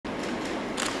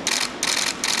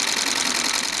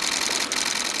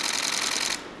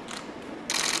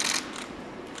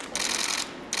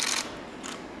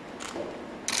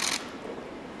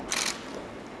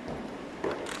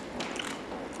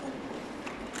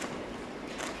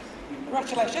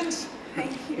Congratulations.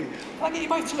 Thank you. Can I get you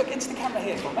both to look into the camera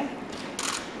here for me?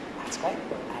 That's great.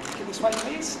 And give me this way,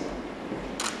 please.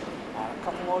 And a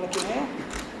couple more looking here.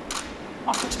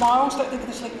 Nice big smiles. Don't think of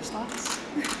the sleepless nights.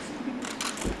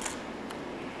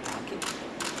 Thank you.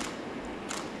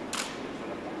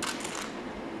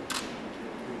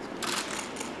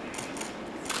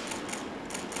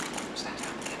 Stand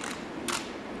down again.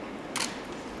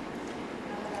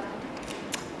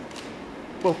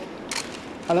 Well,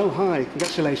 hello, hi,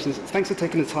 congratulations. Thanks for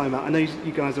taking the time out. I know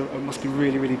you guys must be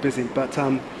really, really busy, but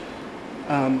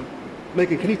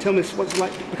Meghan, can you tell us what it's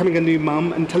like becoming a new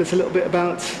mum and tell us a little bit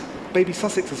about baby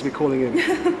Sussex, as we're calling him?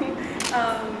 It's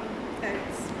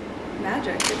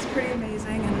magic. It's pretty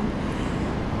amazing, and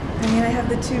I mean, I have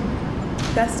the two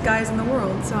best guys in the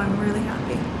world, so I'm really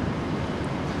happy.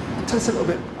 Tell us a little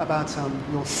bit about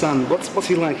your son. What's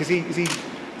he like? Is he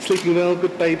sleeping well?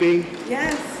 Good baby?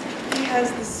 Yes, he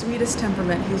has the sweetest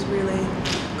temperament. He's really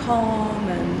calm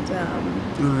and I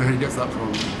don't know who he gets that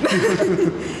from.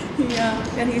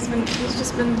 yeah, and he's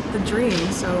just been the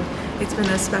dream. So it's been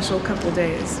a special couple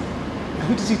days.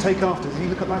 Who does he take after? Does he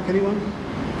look like anyone?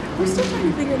 We're still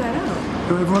trying to figure that out.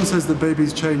 Everyone says that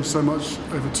babies change so much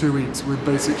over 2 weeks. We're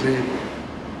basically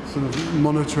sort of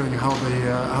monitoring how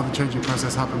the changing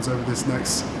process happens over this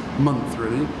next month,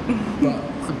 really. But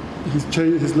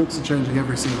his looks are changing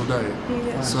every single day.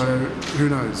 Yeah. So who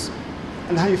knows?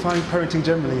 And how you find parenting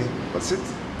generally? Is it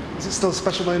still a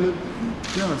special moment?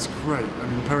 Yeah, it's great. I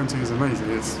mean, parenting is amazing.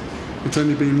 It's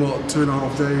only been what,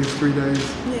 2.5 days, 3 days.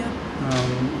 Yeah.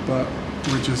 But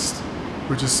we're just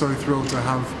so thrilled to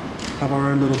have our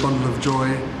own little bundle of joy,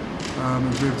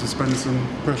 and to be able to spend some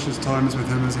precious times with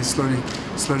him as he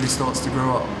slowly starts to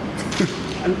grow up.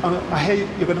 And I hear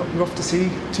you're off to see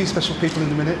two special people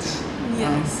in a minute.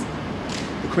 Yes.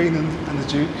 The Queen and the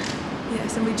Duke.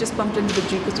 Yes, and we just bumped into the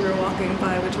Duke as we were walking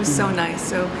by, which was so nice.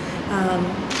 So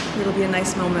it'll be a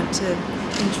nice moment to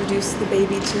introduce the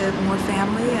baby to more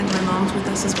family, and my mom's with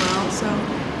us as well. So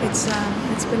it's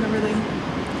been a really,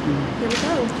 here we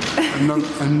go.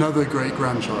 Another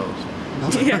great-grandchild.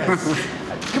 Yes.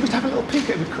 Can we have a little peek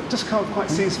at him? We just can't quite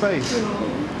see his face.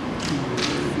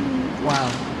 Wow.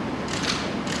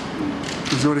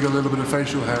 He's already got a little bit of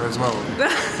facial hair as well.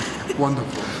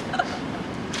 Wonderful.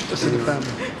 Just in the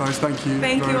family. Guys, thank you.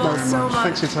 Thank you all so much.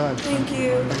 Thanks for your time. Thank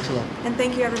you. Thanks a lot. And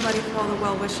thank you everybody for all the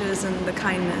well wishes and the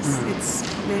kindness.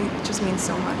 It just means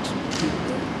so much. Thank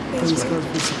you. Thanks, guys, for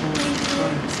the support.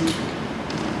 Thank you. Bye.